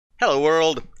Hello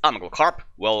world, I'm Carp.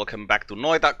 Welcome back to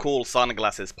Noita Cool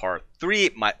Sunglasses Part 3,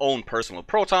 my own personal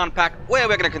Proton pack, where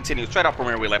we're gonna continue straight up from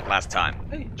where we left last time.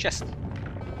 Hey, chest.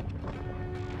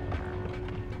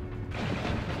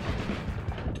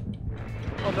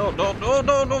 Oh no,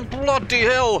 bloody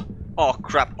hell! Oh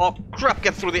crap,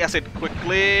 get through the acid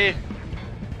quickly!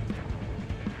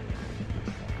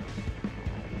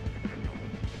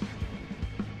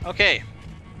 Okay.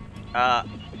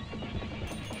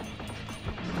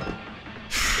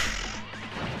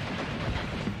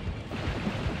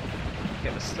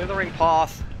 Okay, the slithering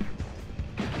path.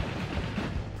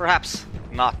 Perhaps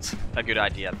not a good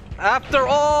idea. After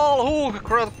all, who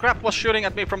crap was shooting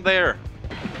at me from there?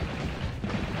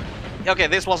 Okay,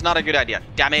 this was not a good idea.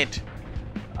 Damn it.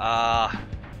 I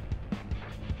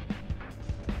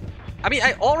mean,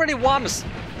 I already once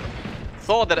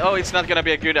thought that, oh, it's not gonna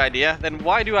be a good idea. Then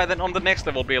why do I then on the next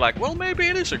level be like, well, maybe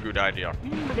it is a good idea.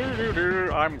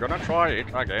 I'm gonna try it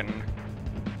again.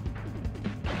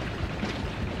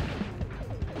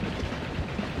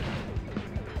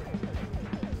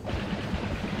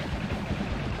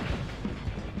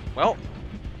 Well,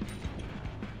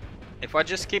 if I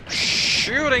just keep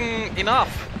shooting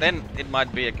enough, then it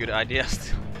might be a good idea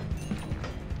still.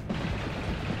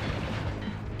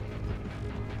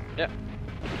 Yeah.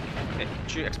 Okay,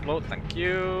 did you explode? Thank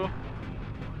you.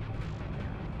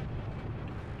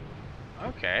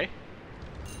 Okay.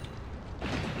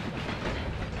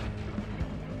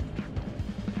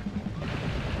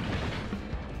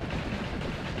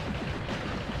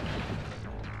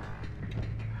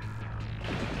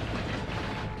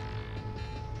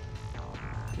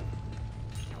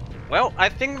 Well, I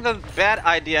think the bad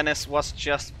idea-ness was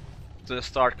just to the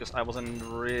start, because I wasn't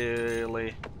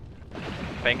really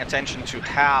paying attention to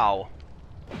how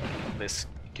this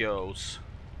goes,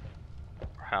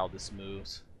 or how this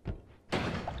moves. We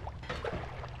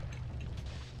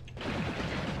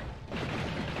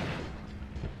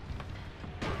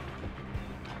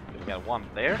got one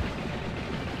there.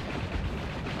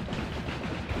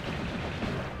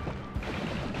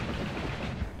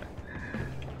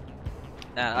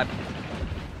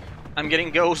 I'm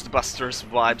getting Ghostbusters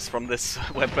vibes from this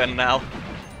weapon now.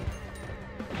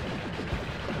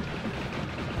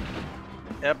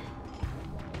 Yep.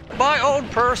 My own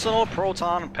personal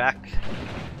Proton pack.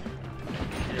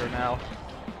 Here now.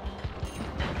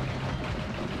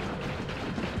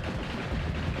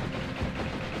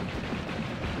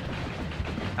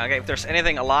 Okay, if there's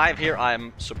anything alive here,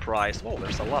 I'm surprised. Oh,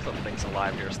 there's a lot of things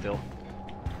alive here still.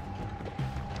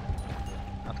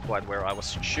 Quite where I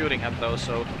was shooting at those,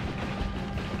 so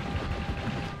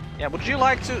yeah, would you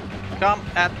like to come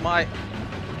at my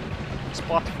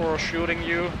spot for shooting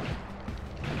you?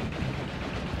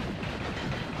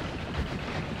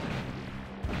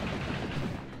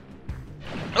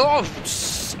 Oh!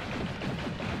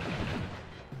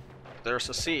 There's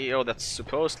a CEO that's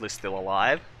supposedly still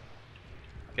alive.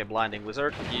 Okay, blinding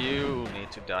wizard, you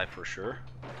need to die for sure.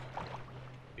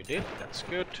 You did, that's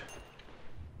good.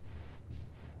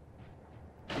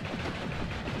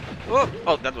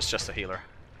 Oh, that was just a healer.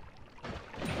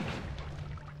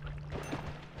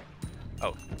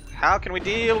 Oh, how can we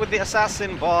deal with the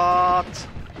assassin bot?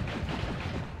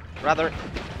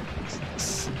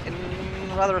 In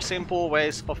rather simple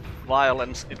ways of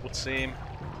violence, it would seem.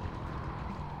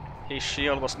 His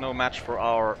shield was no match for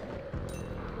our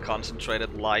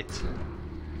concentrated light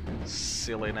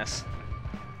silliness.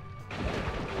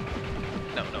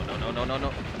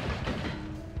 No.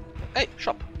 Hey,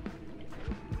 shop.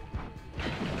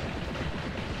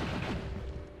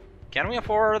 Can we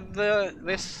afford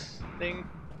this thing?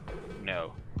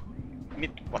 No.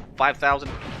 What, 5,000?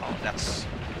 Oh, that's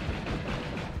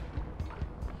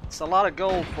a lot of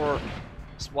gold for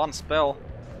one spell.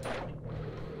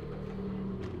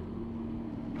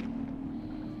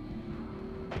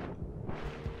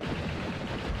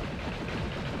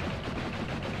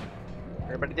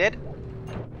 Everybody dead?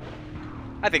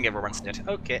 I think everyone's dead.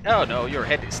 Okay. Oh no, your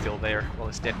head is still there. Well,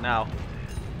 it's dead now.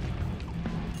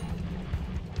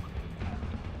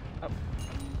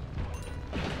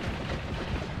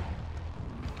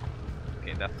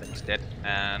 That thing's dead,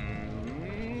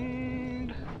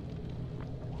 and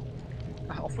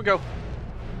off we go.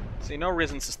 See, no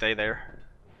reasons to stay there.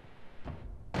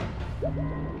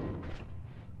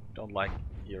 Don't like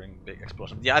hearing big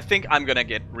explosions. Yeah, I think I'm gonna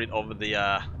get rid of the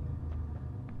yeah,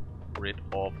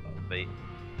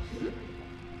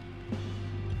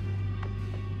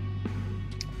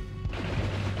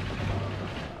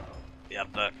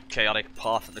 the chaotic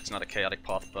path. It's not a chaotic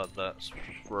path, but the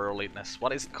swirliness.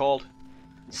 What is it called?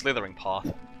 Slithering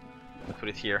path. I'll put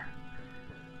it here.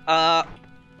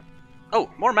 Oh,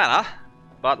 more mana.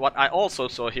 But what I also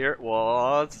saw here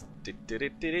was...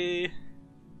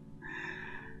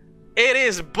 It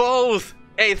is both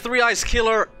a 3-Ice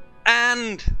Killer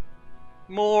and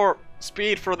more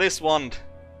speed for this one.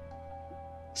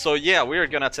 So yeah, we're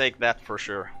gonna take that for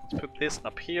sure. Let's put this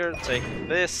up here, take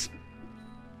this,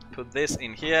 put this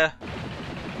in here.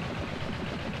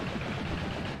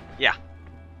 Yeah.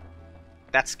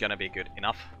 That's gonna be good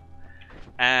enough.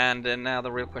 And now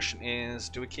the real question is,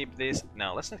 do we keep this?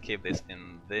 No, let's not keep this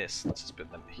in this. Let's just put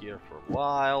them here for a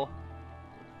while.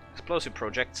 Explosive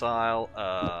projectile.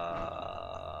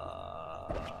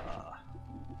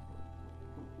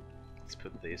 Let's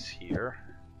put this here.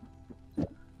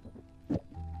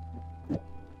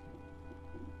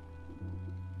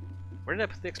 Where did I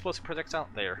put the explosive projectile?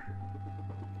 There.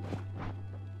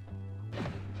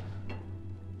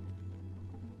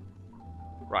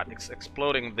 Right, it's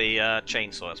exploding the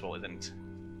chainsaw as well, isn't it?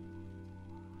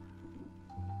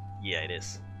 Yeah, it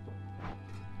is.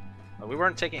 But we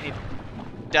weren't taking any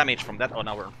damage from that. Oh,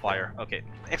 now we're on fire. Okay,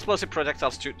 explosive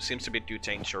projectiles seems to be too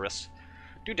dangerous.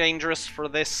 Too dangerous for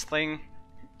this thing.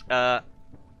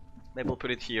 Maybe we'll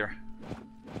put it here.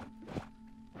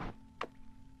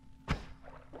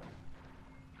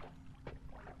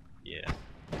 Yeah.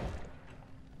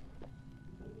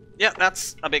 Yeah,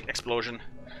 that's a big explosion.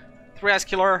 3-Ice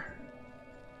Killer.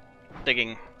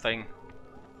 Digging thing.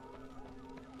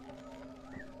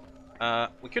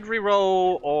 We could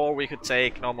reroll, or we could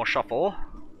take no more shuffle.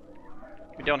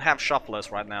 We don't have shufflers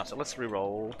right now, so let's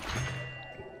reroll.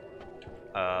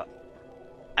 I'm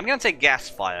gonna take gas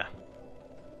fire.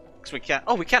 Cause we can't.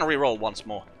 Oh, we can reroll once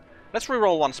more. Let's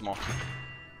reroll once more.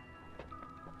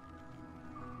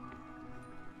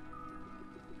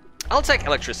 I'll take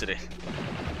electricity.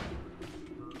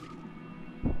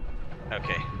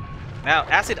 Okay. Now,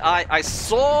 Acid Eye, I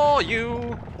saw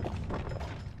you!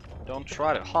 Don't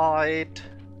try to hide.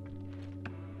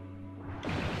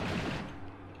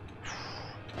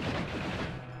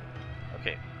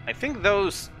 Okay, I think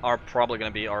those are probably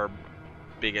gonna be our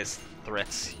biggest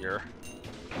threats here.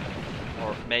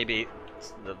 Or maybe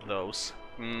those.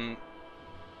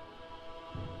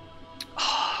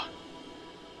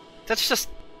 That's just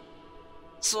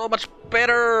so much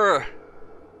better!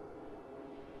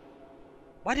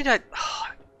 Why did I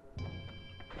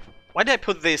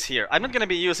put this here? I'm not gonna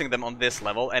be using them on this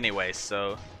level anyway,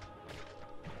 so...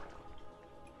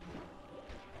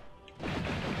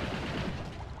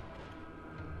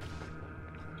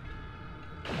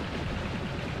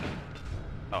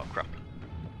 Oh, crap.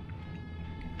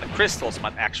 The crystals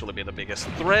might actually be the biggest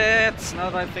threats, now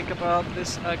that I think about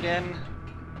this again.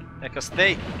 Because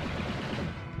they...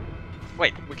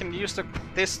 Wait, we can use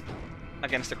this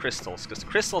against the crystals, because the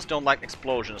crystals don't like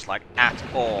explosions, like, at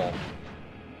all.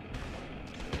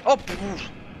 Oh!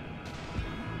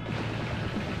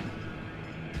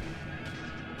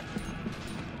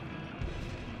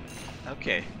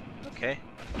 Okay, okay.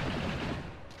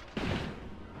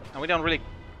 And we don't really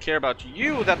care about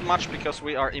you that much, because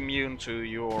we are immune to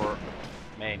your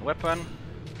main weapon.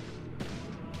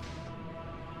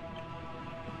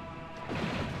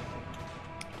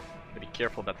 Be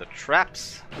careful about the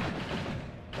traps.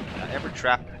 Every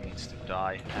trap needs to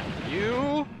die. And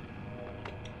you,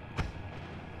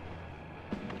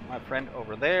 my friend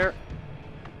over there,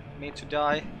 need to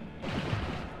die.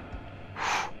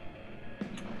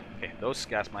 Okay, those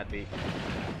guys might be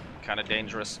kind of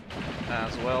dangerous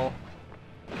as well.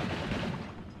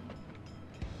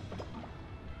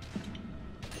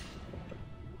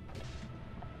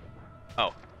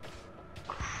 Oh,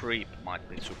 creep might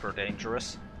be super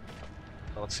dangerous.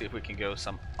 So let's see if we can go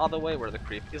some other way where the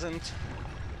creep isn't.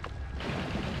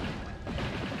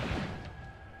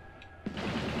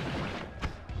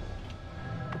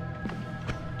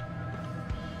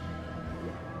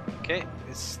 Okay,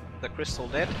 is the crystal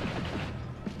dead?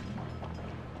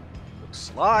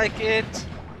 Looks like it.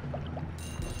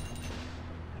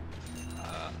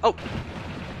 Oh!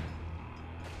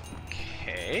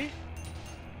 Okay.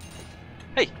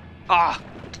 Hey! Ah!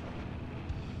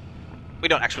 We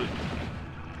don't actually...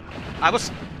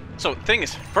 So, thing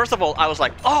is, first of all, I was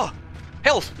like, oh!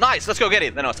 Health! Nice! Let's go get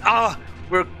it! Then I was,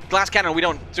 we're glass cannon, we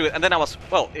don't do it. And then I was,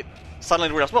 well,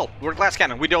 suddenly realized, well, we're glass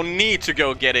cannon, we don't need to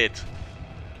go get it.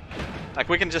 Like,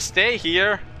 we can just stay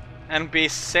here and be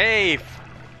safe.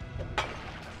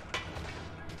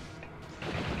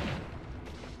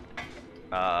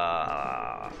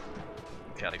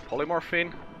 Chaotic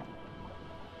polymorphine.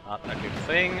 Not a good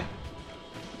thing.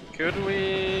 Could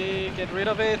we get rid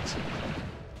of it?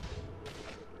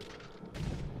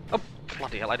 Oh,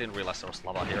 bloody hell, I didn't realize there was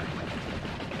lava here.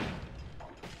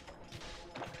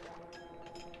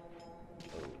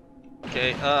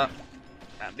 Okay,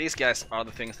 and these guys are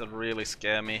the things that really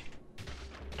scare me.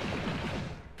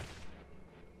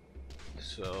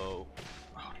 So...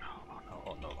 Oh no, oh no,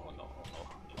 oh no, oh no, oh no,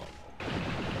 oh no.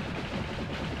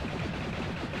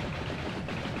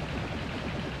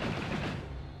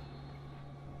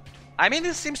 I mean,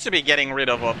 this seems to be getting rid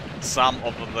of some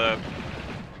of the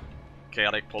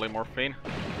chaotic polymorphine.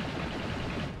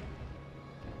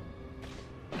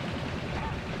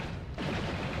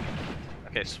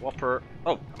 Okay, swapper.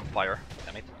 Oh, I'm on fire.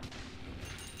 Damn it.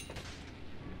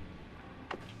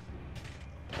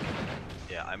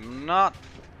 Yeah, I'm not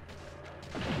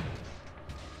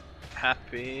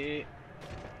happy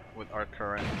with our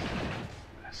current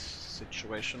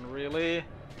situation, really.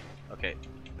 Okay,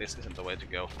 this isn't the way to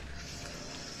go.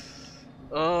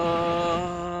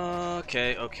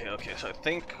 Okay. So I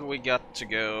think we got to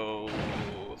go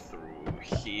through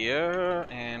here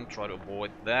and try to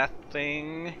avoid that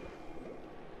thing.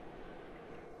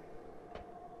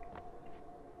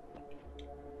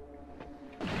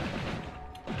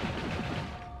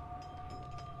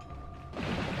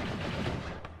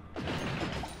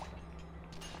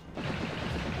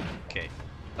 Okay.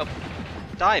 Oh,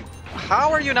 die!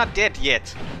 How are you not dead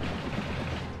yet?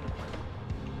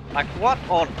 Like, what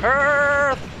on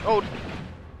earth? Oh,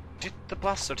 did the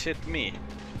bastard hit me?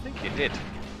 I think he did.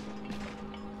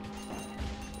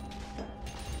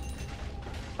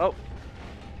 Oh,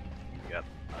 we got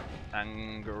an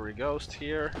angry ghost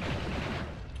here.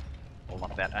 Well,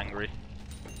 not that angry.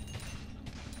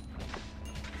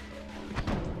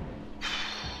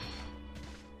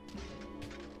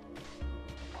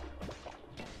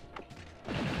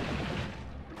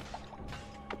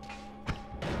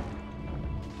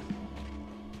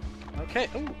 Okay,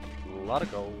 ooh, a lot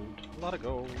of gold, a lot of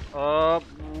gold. A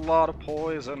lot of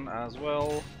poison as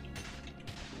well.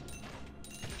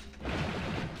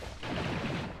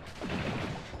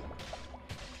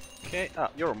 Okay,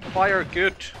 you're on fire,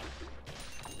 good.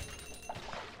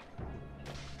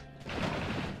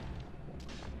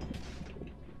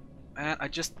 And I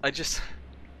just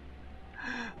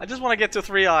want to get to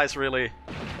 3 eyes, really.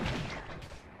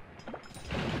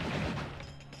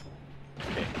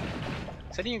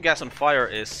 Setting you guys on fire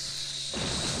is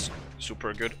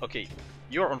super good. Okay,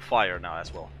 you're on fire now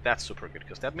as well. That's super good,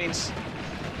 because that means...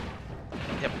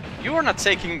 Yep, you are not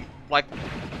taking, like,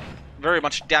 very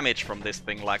much damage from this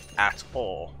thing, like, at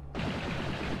all.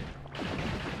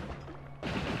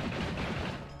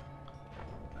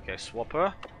 Okay,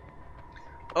 Swapper.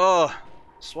 Oh,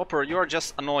 Swapper, you're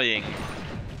just annoying.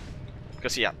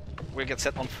 Because, yeah, we get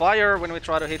set on fire when we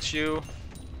try to hit you.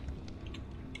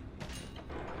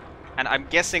 And I'm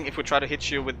guessing if we try to hit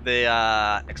you with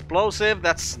the explosive,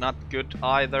 that's not good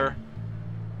either.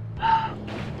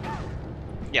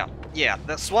 Yeah,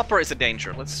 the swapper is a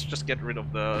danger. Let's just get rid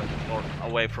of the... or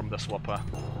away from the swapper.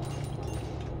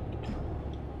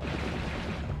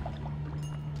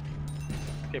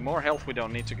 Okay, more health we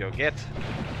don't need to go get.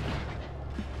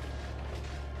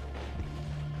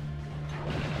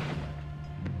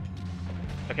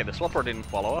 Okay, the swapper didn't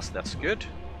follow us, that's good.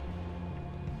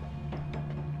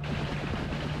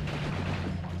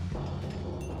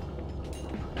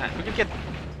 And we can get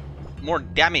more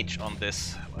damage on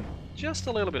this. Just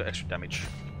a little bit of extra damage.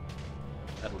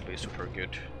 That would be super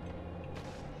good.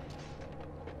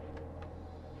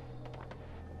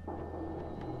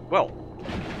 Well,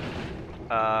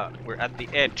 we're at the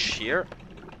edge here,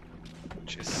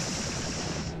 which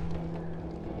is...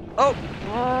 Oh!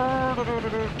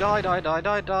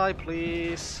 Die,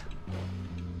 please.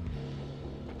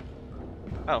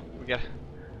 Oh, we get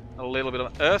a little bit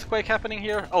of an earthquake happening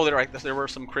here. Oh, there were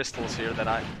some crystals here that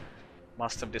I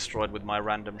must have destroyed with my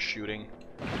random shooting.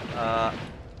 I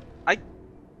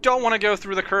don't want to go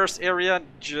through the cursed area,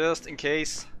 just in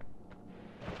case.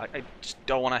 I just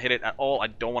don't want to hit it at all. I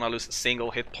don't want to lose a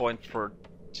single hit point for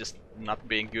just not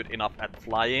being good enough at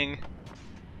flying.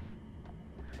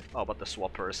 Oh, but the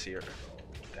swapper is here.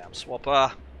 Damn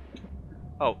swapper.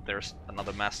 Oh, there's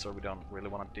another master we don't really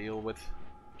want to deal with.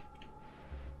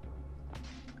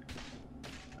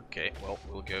 Okay, well,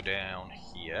 we'll go down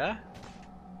here.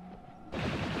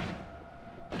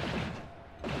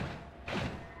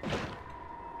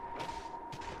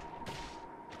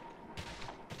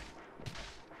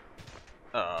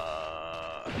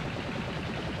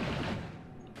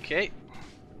 Okay,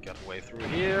 got a way through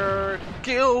here.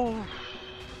 Kill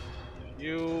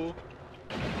you.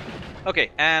 Okay,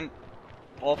 and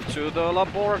off to the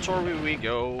laboratory we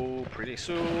go pretty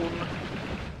soon.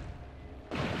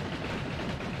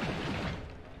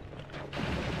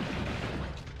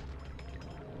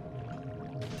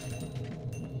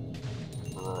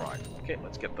 Right, okay,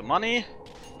 let's get the money.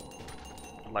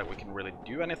 not like we can really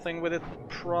do anything with it,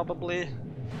 probably.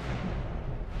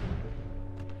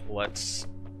 Let's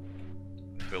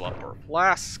fill up our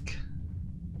flask.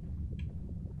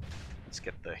 Let's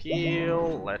get the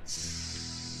heal.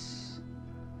 Let's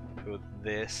put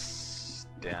this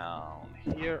down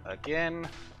here again.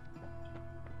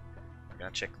 We're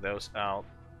gonna check those out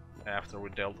after we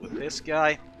dealt with this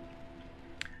guy.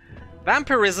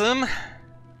 Vampirism.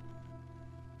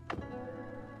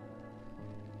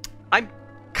 I'm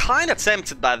kinda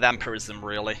tempted by vampirism,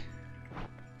 really.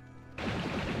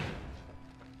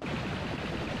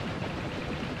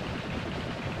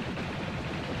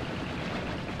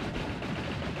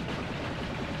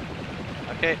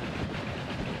 Okay.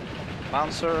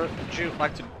 Bouncer, would you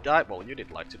like to die? Well, you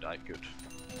did like to die, good.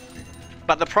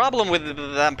 But the problem with the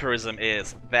vampirism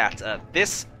is that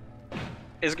this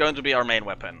is going to be our main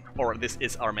weapon. Or this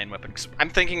is our main weapon. I'm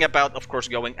thinking about, of course,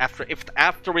 going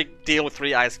after we deal with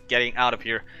Three Eyes, getting out of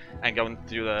here and going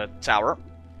through the tower.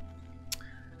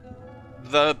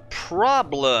 The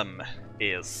problem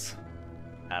is,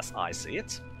 as I see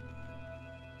it,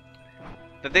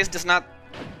 that this does not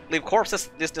leave corpses,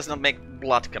 this does not make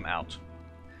blood come out.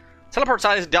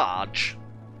 Teleportized dodge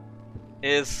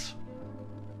is...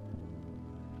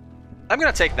 I'm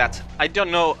gonna take that. I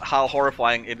don't know how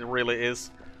horrifying it really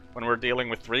is when we're dealing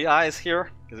with Three Eyes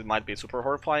here, because it might be super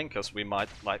horrifying, because we might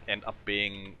like end up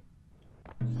being,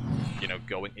 you know,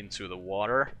 going into the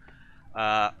water.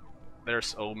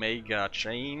 There's Omega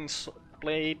Chains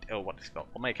Blade. Oh, what is it called?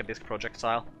 Omega Disc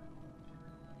Projectile.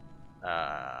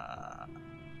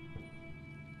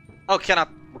 Oh,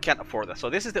 we can't afford that. So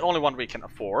this is the only one we can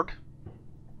afford.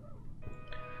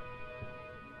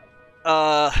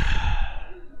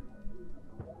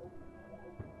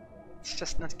 It's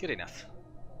just not good enough.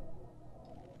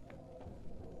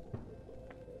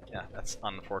 Yeah, that's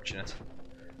unfortunate.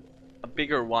 A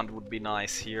bigger one would be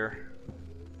nice here.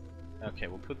 Okay,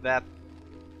 we'll put that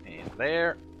in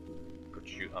there. Put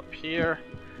you up here.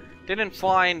 Didn't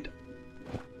find...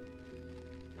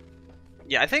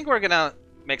 Yeah, I think we're gonna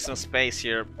make some space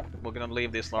here. We're gonna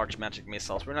leave these large magic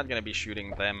missiles. We're not gonna be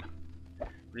shooting them.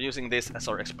 We're using this as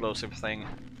our explosive thing.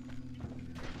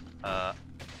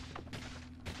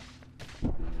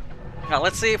 Now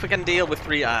let's see if we can deal with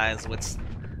Three Eyes with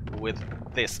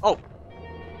this. Oh!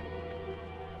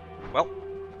 Well.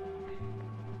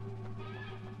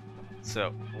 So,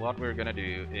 what we're gonna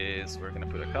do is we're gonna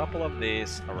put a couple of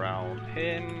these around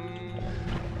him.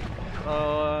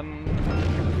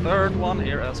 Third one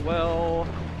here as well.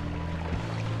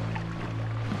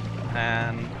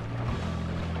 And...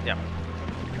 yeah.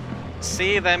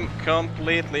 See them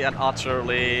completely and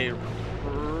utterly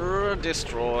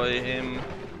destroy him.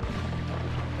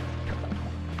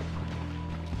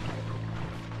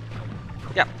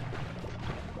 Yeah.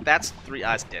 That's Three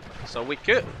Eyes dead. So we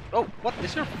could... Oh, what?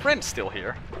 Is your friend still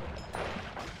here?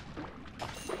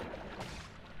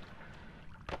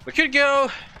 We could go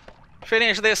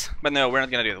finish this, but no, we're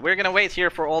not gonna do it. We're gonna wait here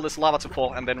for all this lava to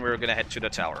fall, and then we're gonna head to the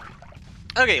tower.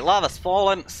 Okay, lava's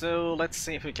fallen, so let's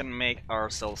see if we can make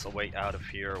ourselves a way out of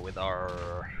here with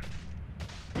our...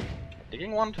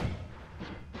 digging wand?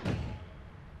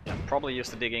 Yeah, probably use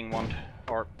the digging wand,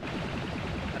 or...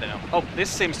 I don't know. Oh, this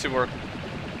seems to work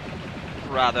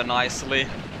rather nicely.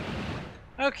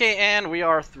 Okay, and we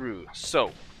are through.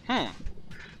 So,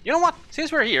 you know what?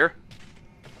 Since we're here,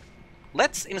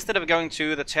 let's, instead of going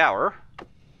to the tower,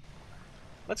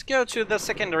 let's go to the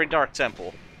secondary Dark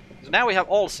Temple. So now we have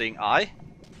All-Seeing Eye,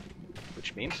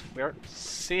 which means we are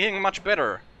seeing much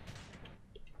better.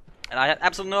 And I had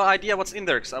absolutely no idea what's in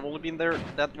there, because I've only been there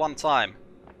that one time.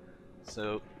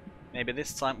 So, maybe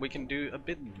this time we can do a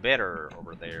bit better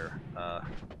over there.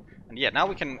 And yeah, now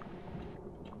we can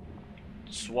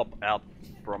swap out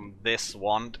from this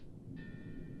wand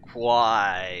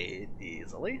quite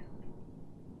easily.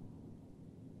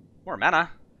 More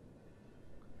mana.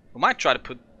 We might try to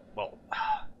put... well...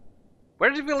 where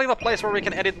did we leave a place where we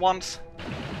can edit wands?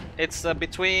 It's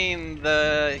between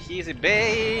the Heezy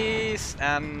base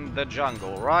and the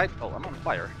jungle, right? Oh, I'm on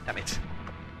fire. Damn it.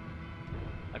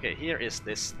 Okay, here is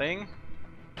this thing.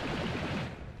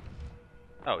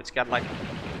 Oh, it's got like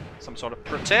some sort of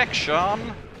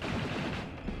protection.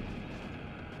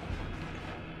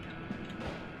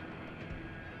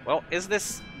 Well, is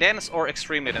this dense or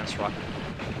extremely dense rock?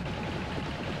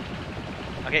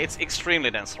 Okay, it's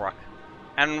extremely dense rock.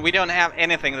 And we don't have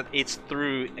anything that eats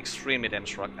through extremely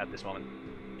dense rock at this moment.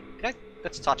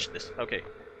 Let's touch this. Okay.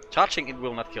 Touching it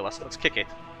will not kill us. Let's kick it.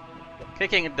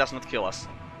 Kicking it does not kill us.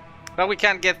 But we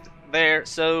can't get there,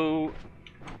 so...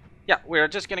 yeah, we're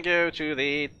just gonna go to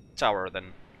the tower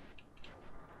then.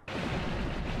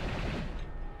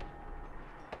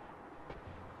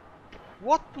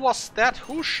 What was that?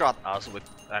 Who shot us with...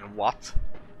 and what?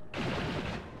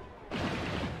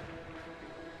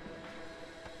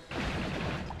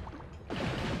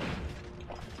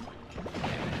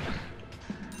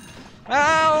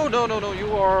 Oh, no, no, no,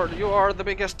 you are the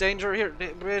biggest danger here.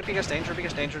 Biggest danger,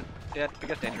 dead,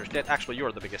 biggest danger is dead. Actually,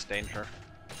 you're the biggest danger.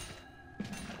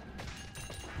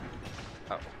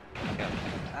 Oh, okay.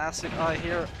 Acid eye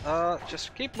here.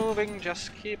 Just keep moving,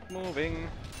 just keep moving.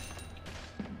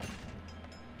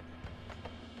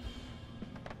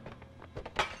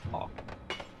 Oh.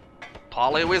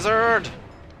 Poly Wizard!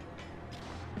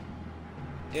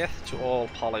 Death to all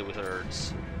Poly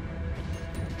Wizards.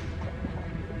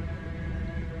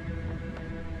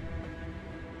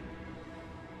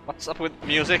 What's up with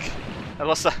music? That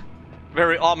was a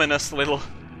very ominous little,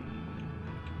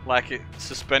 like,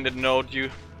 suspended note you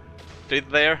did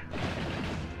there.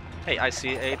 Hey, I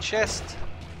see a chest.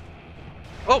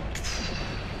 Oh!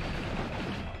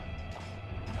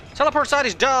 Teleport side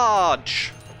is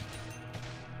dodge!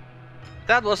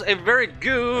 That was a very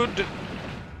good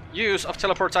use of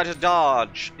teleport side is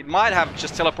dodge. It might have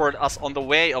just teleported us on the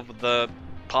way of the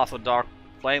path of dark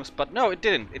flames, but no, it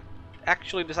didn't. It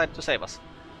actually decided to save us.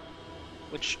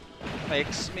 Which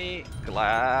makes me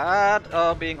glad.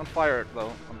 Being on fire,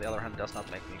 though, on the other hand, does not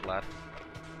make me glad.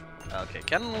 Okay,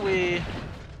 can we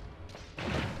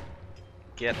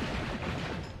get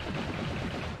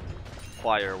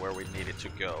fire where we need it to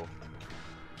go?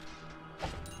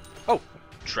 Oh,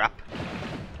 trap.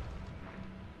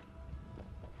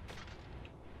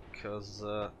 Because,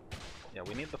 yeah,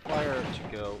 we need the fire to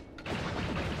go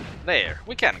there.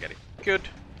 We can get it. Good.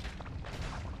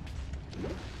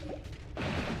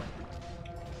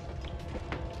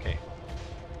 Okay.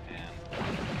 And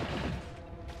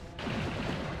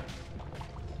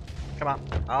come on,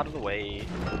 out of the way.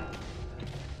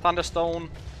 Thunderstone.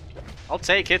 I'll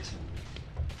take it.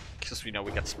 Because we know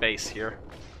we got space here.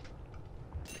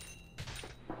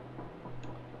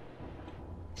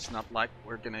 It's not like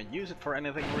we're gonna use it for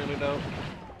anything really though.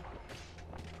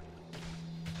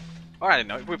 Alright,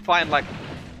 no, if we find like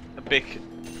a big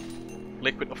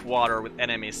liquid of water with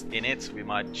enemies in it, we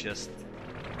might just...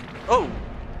 Oh!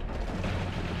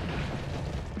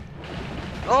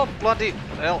 Oh, bloody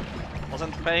hell!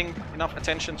 Wasn't paying enough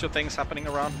attention to things happening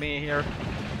around me here.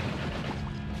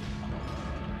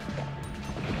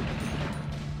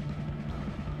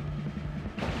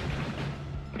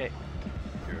 Okay,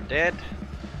 you're dead.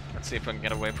 Let's see if I can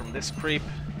get away from this creep.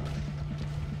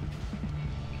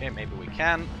 Okay, maybe we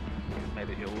can.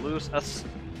 Maybe he'll lose us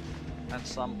at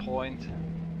some point.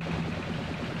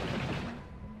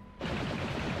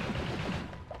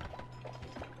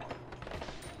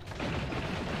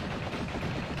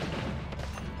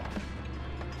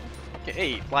 Okay,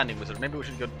 hey, blinding wizard. Maybe we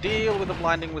should go deal with the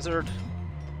blinding wizard.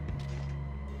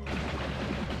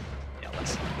 Yeah,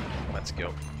 let's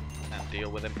go and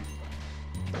deal with him.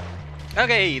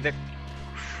 Okay, the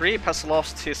creep has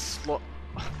lost his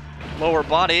lower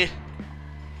body.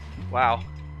 Wow.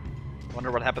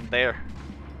 Wonder what happened there.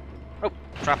 Oh,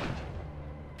 trap.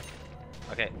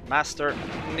 Okay, master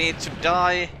need to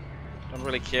die. Don't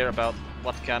really care about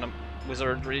what kind of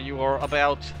wizardry you are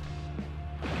about.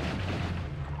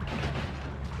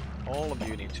 All of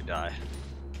you need to die.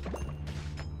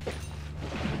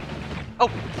 Oh,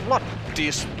 what?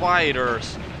 These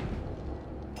spiders.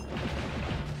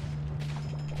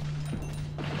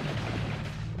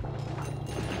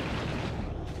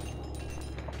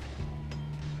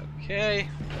 Okay.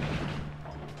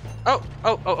 Oh,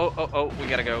 we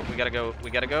gotta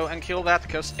go and kill that,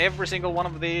 because every single one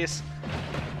of these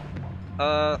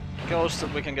ghosts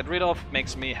that we can get rid of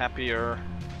makes me happier.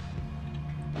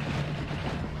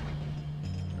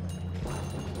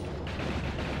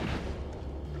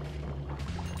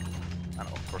 And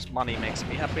of course money makes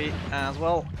me happy as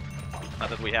well. Not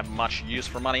that we have much use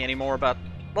for money anymore, but,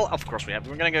 well, of course we have.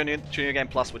 We're gonna go to New Game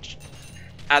Plus, which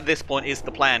at this point is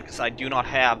the plan, because I do not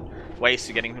have ways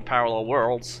to get into parallel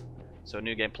worlds. So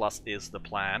New Game Plus is the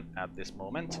plan at this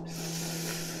moment.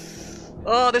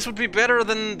 Oh, this would be better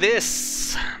than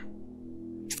this. I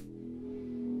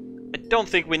don't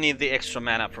think we need the extra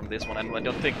mana from this one, and I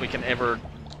don't think we can ever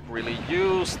really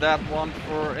use that one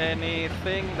for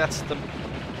anything. That's the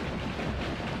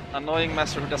annoying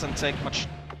master who doesn't take much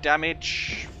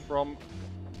damage from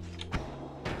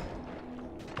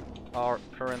our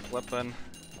current weapon.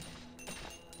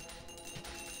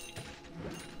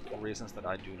 For reasons that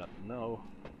I do not know.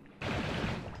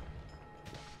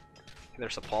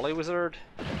 There's a poly wizard.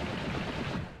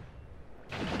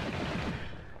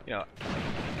 You know,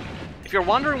 if you're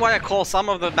wondering why I call some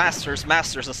of the masters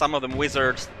masters and some of them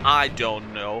wizards, I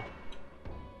don't know.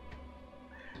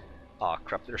 Oh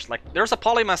crap, there's a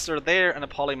polymaster there and a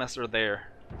polymaster there.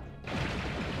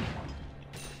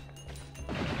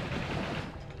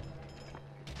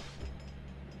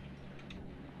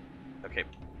 Okay.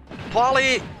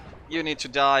 Poly! You need to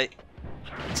die.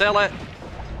 Tele!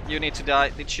 You need to die.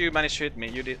 Did you manage to hit me?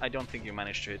 You did. I don't think you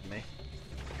managed to hit me.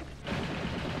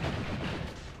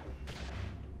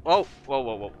 Whoa, whoa,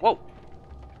 whoa, whoa, whoa!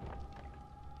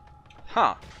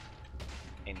 Huh.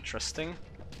 Interesting.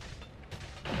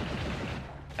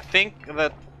 I think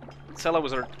that Cella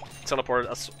Wizard teleported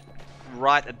us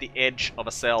right at the edge of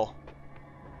a cell.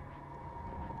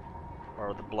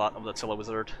 Or the blood of the Cella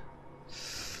Wizard.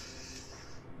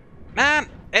 Man!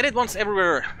 Edit once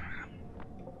everywhere!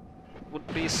 Would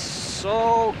be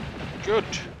so good.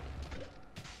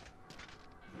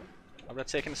 I would have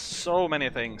taken so many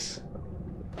things.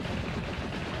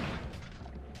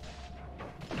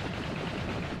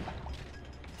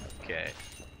 Okay.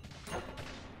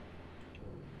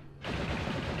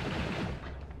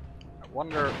 I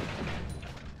wonder...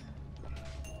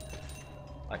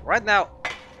 Like right now,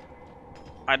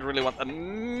 I'd really want a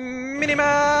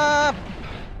minimap!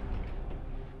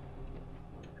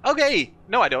 Okay!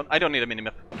 No, I don't. I don't need a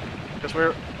minimap. Because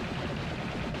we're...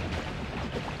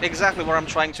 exactly where I'm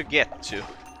trying to get to.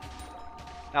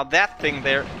 Now that thing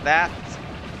there, that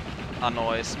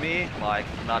annoys me. Like,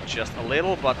 not just a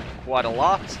little, but quite a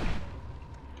lot.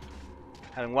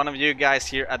 Having one of you guys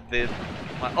here at the...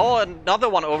 oh, another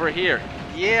one over here.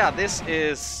 Yeah, this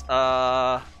is...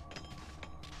 the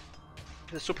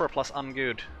super plus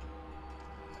ungood.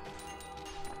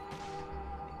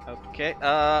 Okay,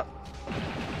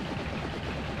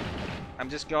 I'm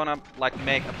just gonna, like,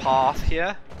 make a path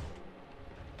here.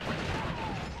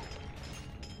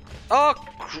 Oh,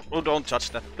 don't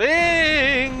touch that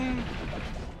thing!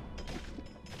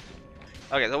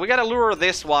 Okay, so we gotta lure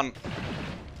this one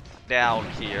down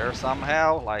here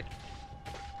somehow, like,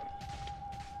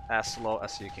 as slow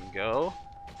as you can go.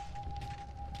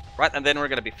 Right, and then we're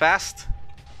gonna be fast.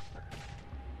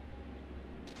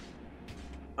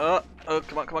 Oh,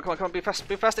 come on, come on, come on, come on, be fast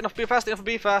enough, be fast enough,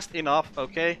 be fast enough,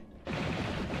 okay.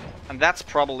 And that's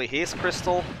probably his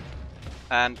crystal.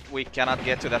 And we cannot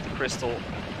get to that crystal.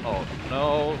 Oh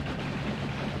no.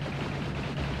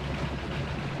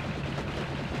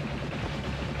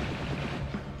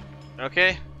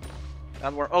 Okay.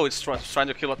 And we're... oh, it's trying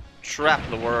to kill a trap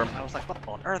the worm. I was like, what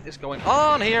on earth is going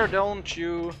on here? Don't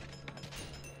you...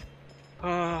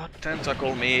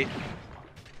 tentacle me.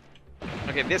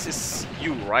 Okay, this is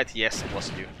you, right? Yes, it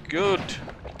was you. Good.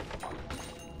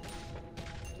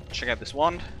 Check out this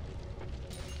wand.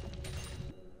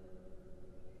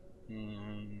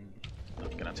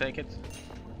 Not gonna take it.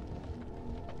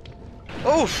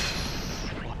 Oof!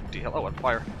 What the hell? Oh, on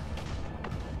fire.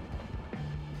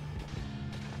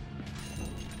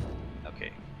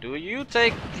 Okay. Do you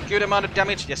take a good amount of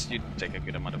damage? Yes, you take a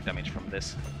good amount of damage from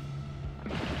this.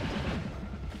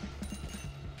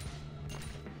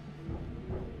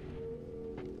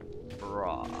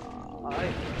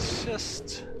 Right.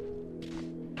 Just...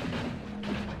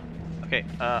 okay,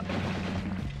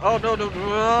 oh, no, no,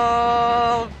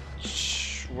 no!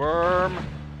 Worm!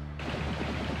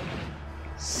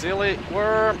 Silly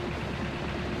worm!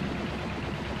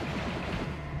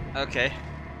 Okay.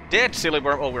 Dead silly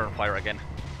worm! Oh, we're on fire again.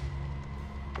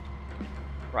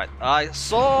 Right, I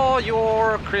saw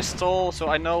your crystal, so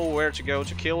I know where to go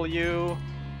to kill you.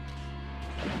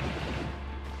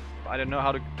 I don't know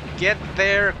how to get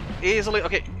there easily.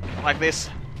 Okay, like this.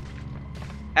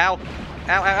 Ow! Ow,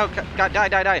 ow, ow! God, die,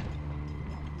 die, die!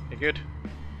 Okay, good.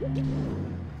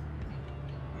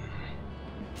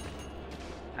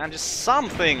 And just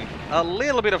something, a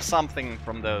little bit of something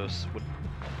from those would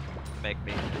make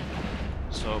me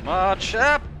so much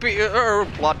happier.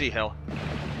 Bloody hell.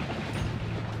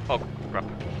 Oh, crap.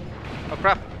 Oh,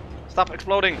 crap. Stop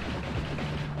exploding.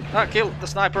 Ah, kill the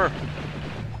sniper.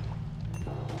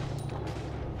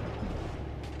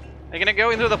 You're gonna go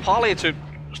into the poly to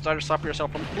stop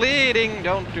yourself from bleeding.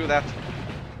 Don't do that.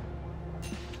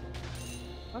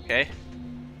 Okay.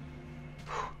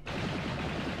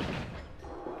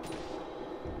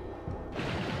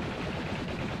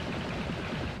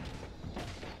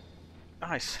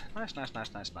 Nice. Nice, nice,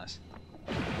 nice, nice, nice.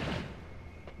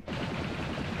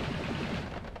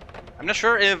 I'm not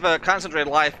sure if Concentrate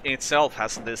Life in itself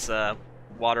has this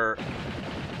water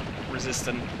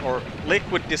resistant or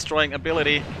liquid destroying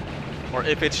ability, or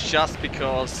if it's just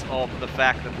because of the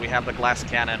fact that we have the glass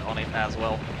cannon on it as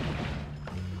well.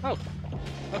 Oh,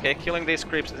 okay, killing these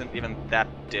creeps isn't even that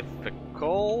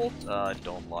difficult. I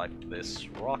don't like this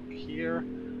rock here.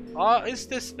 Is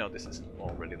this... no, this isn't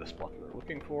already the spot we're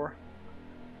looking for.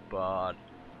 But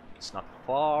It's not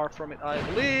far from it, I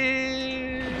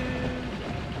believe.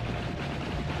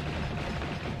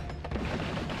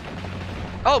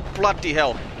 Oh, bloody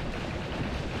hell.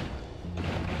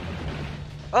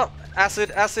 Oh, acid,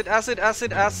 acid, acid,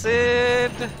 acid,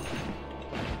 acid.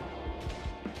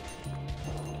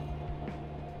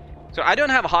 So I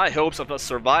don't have high hopes of us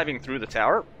surviving through the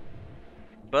tower.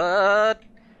 But,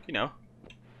 you know,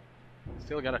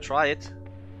 still gotta try it.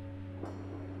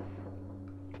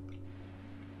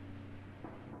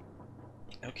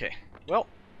 Okay, well,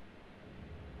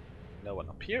 no one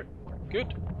up here.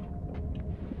 Good.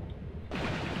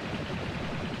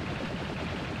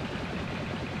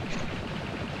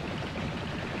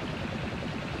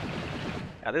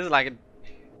 Yeah, this is like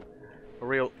a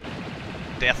real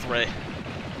death ray.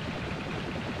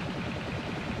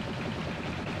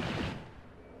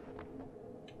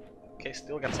 Okay,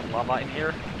 still got some lava in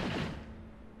here.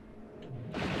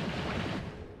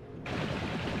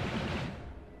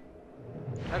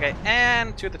 Okay,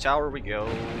 and to the tower we go.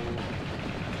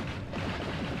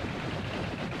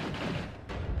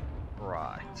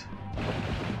 Right.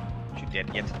 You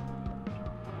dead yet?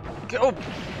 Go!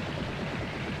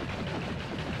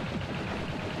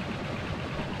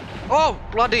 Oh,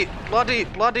 bloody, bloody,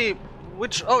 bloody.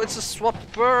 Which? Oh, it's a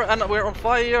swapper, and we're on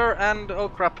fire, and oh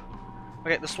crap.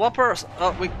 Okay, the swappers.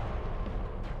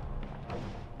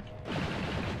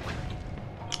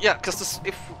 Yeah, because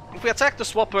if we attack the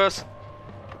swappers,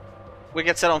 we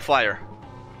get set on fire.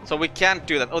 So we can't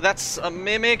do that. Oh, that's a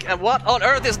mimic. And what on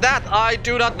earth is that? I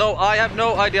do not know. I have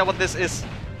no idea what this is.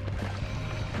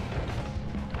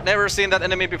 Never seen that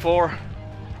enemy before.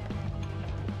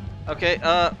 Okay,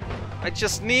 I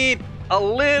just need a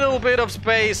little bit of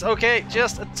space. Okay,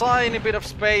 just a tiny bit of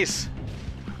space.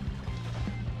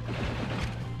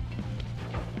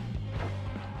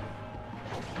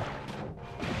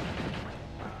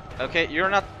 Okay, you're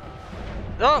not...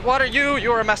 Oh, what are you?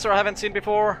 You're a master I haven't seen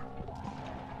before.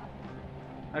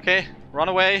 Okay, run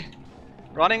away.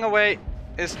 Running away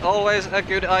is always a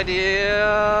good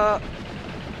idea.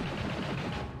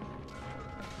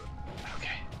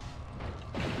 Okay.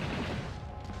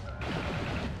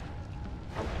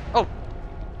 Oh!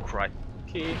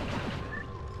 Crikey.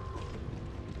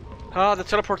 The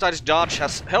teleportage dodge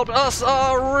has helped us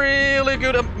a really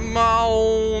good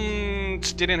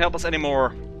amount. Didn't help us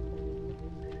anymore.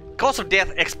 Cause of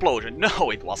death explosion.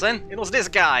 No, it wasn't. It was this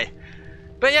guy.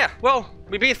 But yeah, well,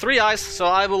 we beat 3 eyes, so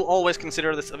I will always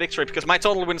consider this a victory, because my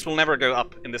total wins will never go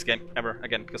up in this game, ever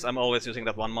again, because I'm always using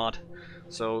that one mod.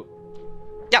 So,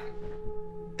 yeah.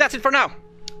 That's it for now.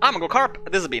 I'm gonna go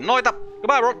Carp. This has been Noita.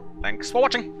 Goodbye, bro. Thanks for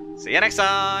watching. See you next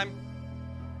time.